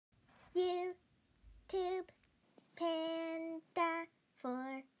YouTube, Panda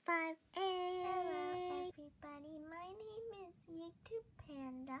 458. Hello everybody, my name is YouTube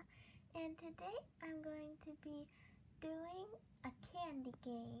Panda, and today I'm going to be doing a candy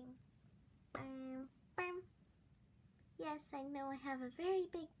game. Yes, I know I have a very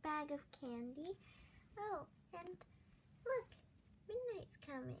big bag of candy. Oh, and look, midnight's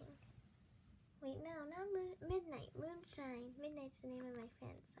coming. Wait, no, not midnight, moonshine. Midnight's the name of my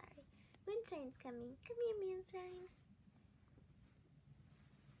fan, sorry. Moonshine's coming. Come here, Moonshine.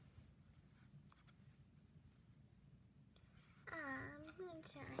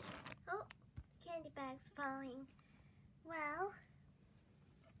 Moonshine. Oh, candy bag's falling. Well,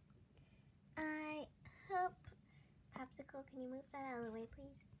 I hope... Popsicle, can you move that out of the way,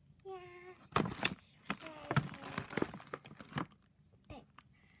 please? Yeah. Thanks.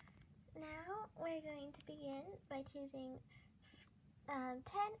 Now, we're going to begin by choosing 10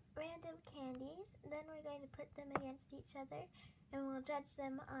 random candies. Then we're going to put them against each other, and we'll judge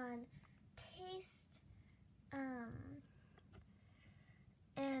them on taste,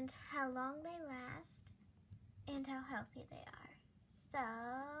 and how long they last, and how healthy they are. So,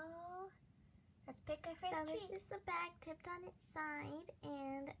 let's pick our first treat. So this is the bag tipped on its side,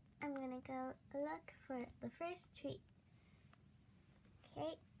 and I'm gonna go look for the first treat.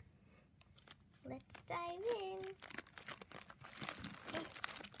 Okay, let's dive in.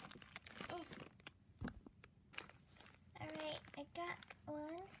 Alright, I got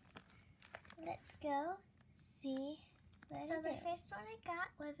one. Let's go see what So the first one I got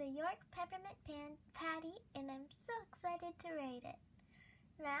was a York peppermint patty, and I'm so excited to rate it.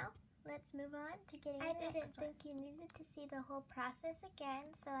 Now, let's move on to getting the next one. I didn't think you needed to see the whole process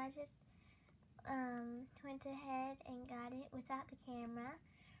again, so I just went ahead and got it without the camera.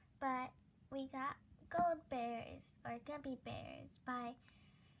 But we got Gold Bears, or Gummy Bears, by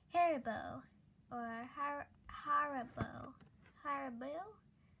Haribo, or Haribo.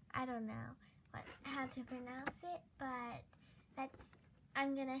 I don't know how to pronounce it, but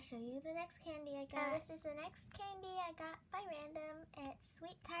I'm gonna show you the next candy I got. This is the next candy I got by random. It's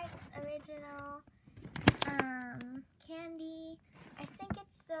Sweet Tarts original candy. I think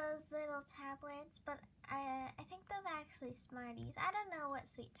it's those little tablets, but I think those are actually Smarties. I don't know what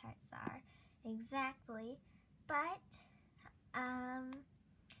Sweet Tarts are exactly, but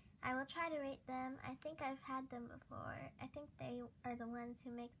I will try to rate them. I think I've had them before. I think they are the ones who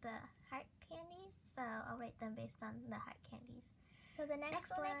make the heart candies, so I'll rate them based on the heart candies. So the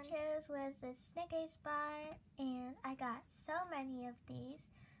next one I chose was the Snickers bar, and I got so many of these.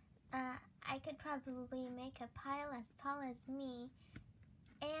 I could probably make a pile as tall as me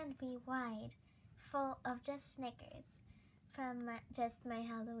and be wide, full of just Snickers from just my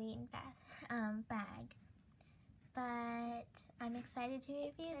Halloween bag. But I'm excited to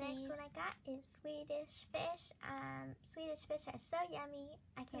review these. The next one I got is Swedish Fish. Swedish Fish are so yummy.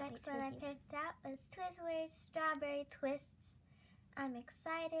 I can't wait to review. The next one I picked out was Twizzlers Strawberry Twists. I'm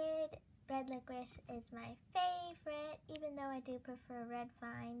excited. Red licorice is my favorite, even though I do prefer red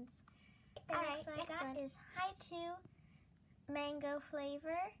vines. The next one I got is Hi-Chew mango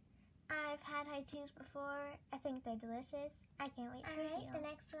flavor. I've had Hi-Chews before. I think they're delicious. I can't wait to review. The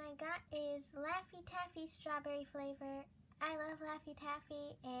next one I got is Laffy Taffy strawberry flavor. I love Laffy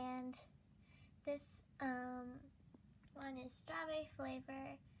Taffy, and this one is strawberry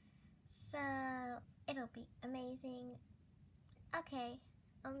flavor, so it'll be amazing. Okay,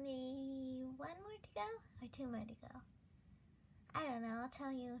 only one more to go, or two more to go? I don't know, I'll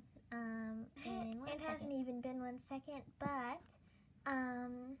tell you in 1 second. It hasn't even been 1 second, but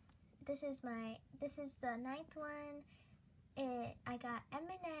this is the 9th one. I got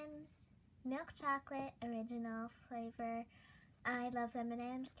M&M's milk chocolate original flavor. I love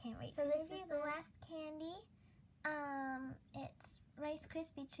M&M's, can't wait to review. So this is the last candy. It's Rice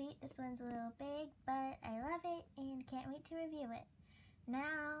Krispie treat. This one's a little big, but I love it and can't wait to review it.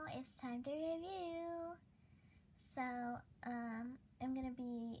 Now it's time to review. So I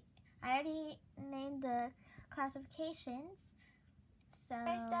already named the classifications. So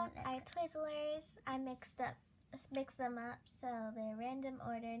first up are Twizzlers. I mixed them up, so they're random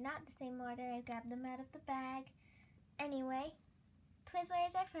order, not the same order. I grabbed them out of the bag. Anyway,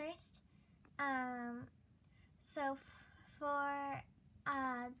 Twizzlers are first. So for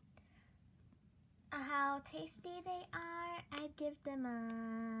how tasty they are, I'd give them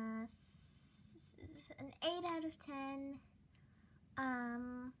an 8 out of 10.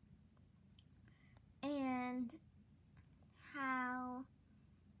 And how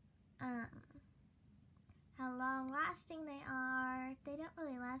long lasting they are. They don't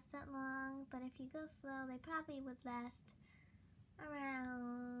really last that long, but if you go slow, they probably would last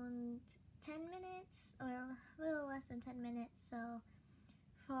around 10 minutes. than 10 minutes, so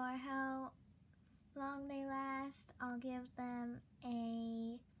for how long they last, I'll give them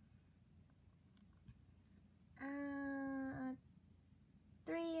a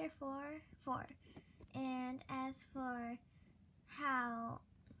 3 or 4. And as for how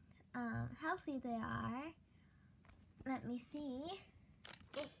healthy they are, let me see.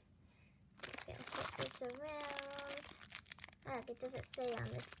 Just gonna flip this around. Look, it doesn't say on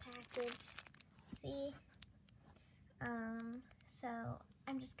this package. See? So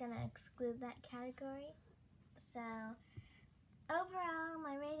I'm just gonna exclude that category. So overall,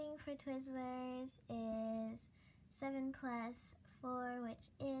 my rating for Twizzlers is 7 plus 4,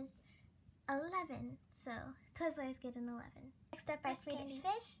 which is 11. So Twizzlers get an 11. Next up are Swedish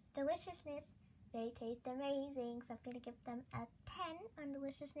Fish. Deliciousness. They taste amazing, so I'm gonna give them a 10 on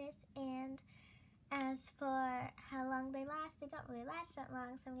deliciousness. And as for how long they last, they don't really last that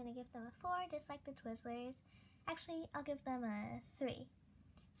long, so I'm gonna give them a 4, just like the Twizzlers. Actually, I'll give them a 3.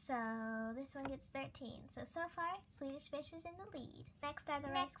 So this one gets 13. So far, Swedish Fish is in the lead. Next are the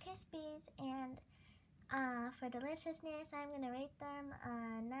Rice Krispies, and for deliciousness, I'm going to rate them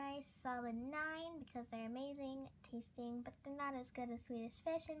a nice solid 9 because they're amazing tasting, but they're not as good as Swedish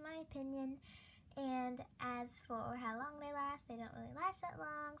Fish in my opinion. And as for how long they last, they don't really last that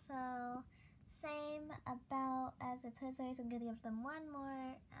long, so same about as the Twizzlers. I'm going to give them 1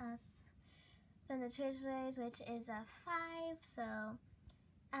 more than the Twizzlers, which is a 5, so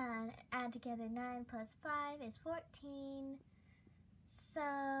add together 9 plus 5 is 14.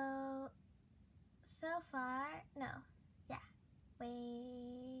 So far,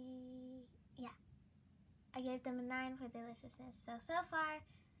 I gave them a 9 for deliciousness. So far,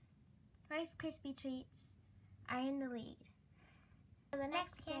 Rice Krispie treats are in the lead. So the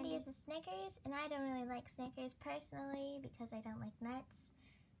next candy is the Snickers, and I don't really like Snickers personally because I don't like nuts.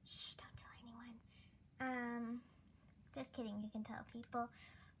 Shh, don't tell anyone. Just kidding, you can tell people.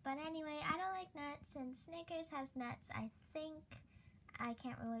 But anyway, I don't like nuts, and Snickers has nuts, I think. I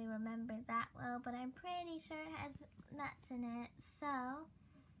can't really remember that well, but I'm pretty sure it has nuts in it. So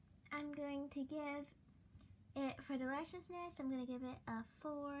I'm going to give it, for deliciousness, I'm going to give it a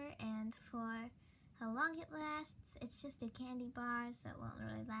 4, and for how long it lasts, it's just a candy bar, so it won't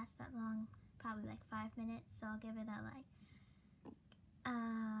really last that long, probably like 5 minutes, so I'll give it a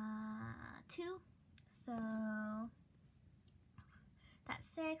 2. So that's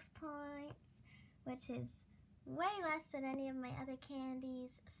 6 points, which is way less than any of my other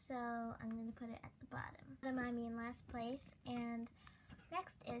candies, so I'm going to put it at the bottom. I mean last place. And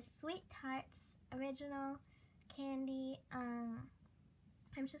next is Sweet Tarts Original Candy.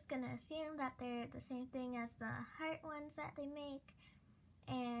 I'm just going to assume that they're the same thing as the heart ones that they make.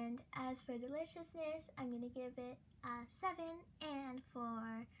 And as for deliciousness, I'm going to give it a 7, and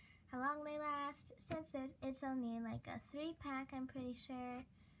for how long they last, since it's only like a 3-pack, I'm pretty sure,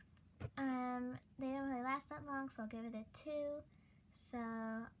 they don't really last that long, so I'll give it a 2. So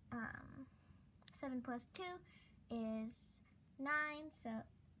 7 plus 2 is 9, so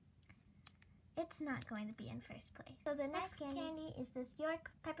it's not going to be in first place. So the next candy is this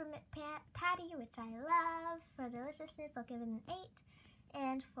York Peppermint Patty, which I love. For deliciousness, I'll give it an 8.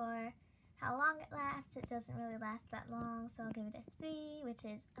 And for how long it lasts, it doesn't really last that long, so I'll give it a 3, which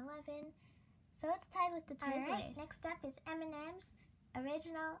is 11. So it's tied with the Twizzlers. Alright, next up is M&M's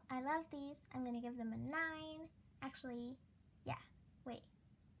Original. I love these. I'm going to give them a 9. Actually,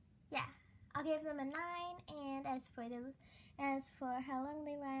 I'll give them a 9. And as for how long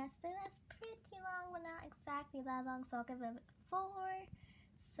they last pretty long, but not exactly that long, so I'll give them a 4.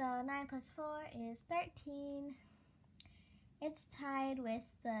 So 9 plus 4 is 13. It's tied with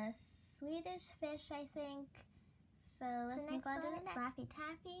the Swedish Fish, I think. So let's move on to the next. Laffy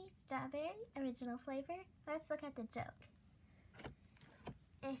Taffy Strawberry Original Flavor. Let's look at the joke.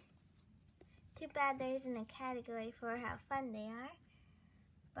 Too bad there isn't a category for how fun they are.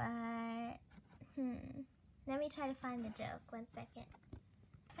 But, let me try to find the joke. 1 second.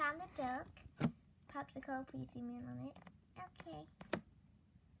 Found the joke. Popsicle, please zoom in on it. Okay.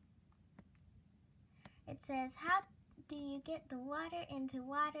 It says, how do you get the water into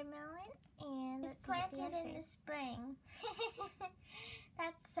watermelon? And it's planted in the spring.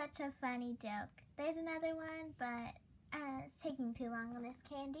 That's such a funny joke. There's another one, but it's taking too long on this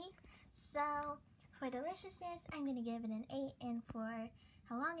candy. So for deliciousness, I'm going to give it an 8, and for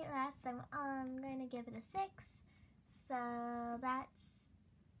how long it lasts, I'm going to give it a 6. So that's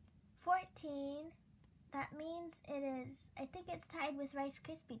 14. That means it is, I think it's tied with Rice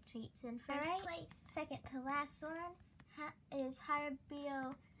Krispie treats in first place. Second to last one is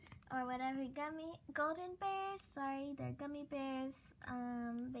Haribo or whatever golden bears. Sorry, they're gummy bears,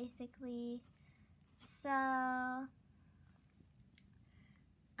 basically. So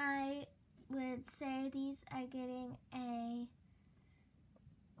I would say these are getting a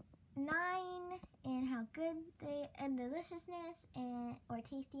 9 in how good they and deliciousness and or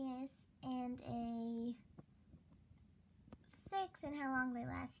tastiness, and a 6 in how long they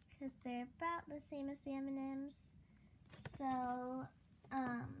last, because they're about the same as the M&Ms. So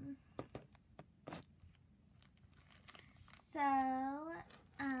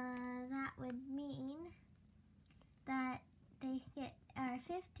that would mean that they get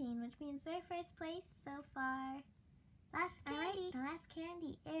 15, which means they're first place so far. Last candy. Alright, the last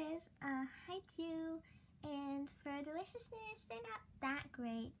candy is Haiku, and for deliciousness, they're not that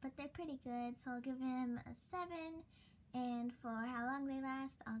great, but they're pretty good, so I'll give him a 7, and for how long they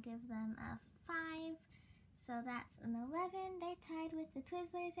last, I'll give them a 5, so that's an 11. They're tied with the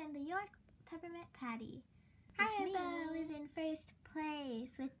Twizzlers and the York Peppermint Patty. Haribo is in first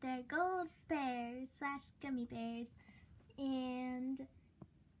place with their gold bears / gummy bears. And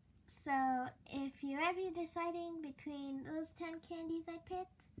so if you're ever deciding between those 10 candies I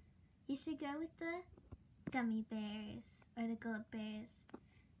picked, you should go with the gummy bears or the gold bears.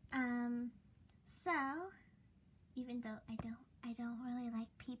 So even though I don't really like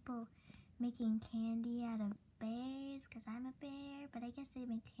people making candy out of bears, because I'm a bear, but I guess they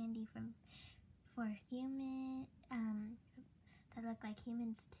make candy for human that look like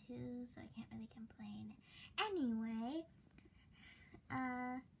humans too, so I can't really complain. Anyway,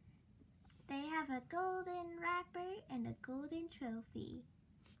 they have a golden wrapper and a golden trophy,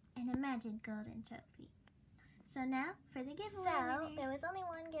 an imagined golden trophy. So now for the giveaway winner. There was only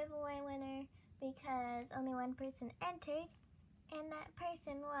one giveaway winner because only one person entered, and that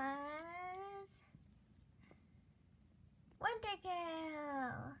person was Wonder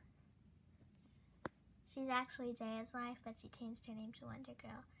Girl. She's actually Jaya's Life, but she changed her name to Wonder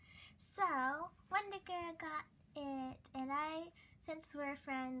Girl. So, Wonder Girl got it, and since we're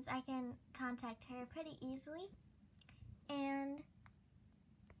friends, I can contact her pretty easily. And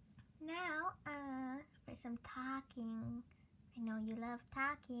now, for some talking. I know you love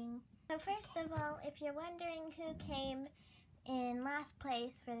talking. So first of all, if you're wondering who came in last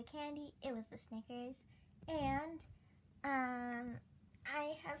place for the candy, it was the Snickers. And,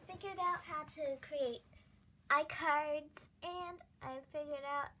 I have figured out how to create iCards, and I figured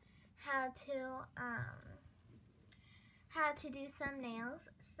out how to do thumbnails.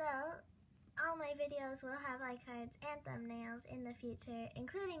 So all my videos will have iCards and thumbnails in the future,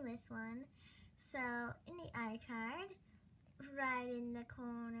 including this one. So in the iCard, right in the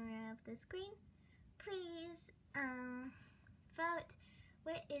corner of the screen, please vote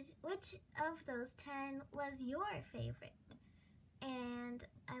which of those 10 was your favorite. And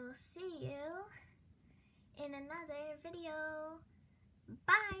I will see you in another video.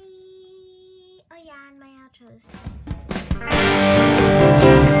 Bye! Oh yeah, and my outro is changed.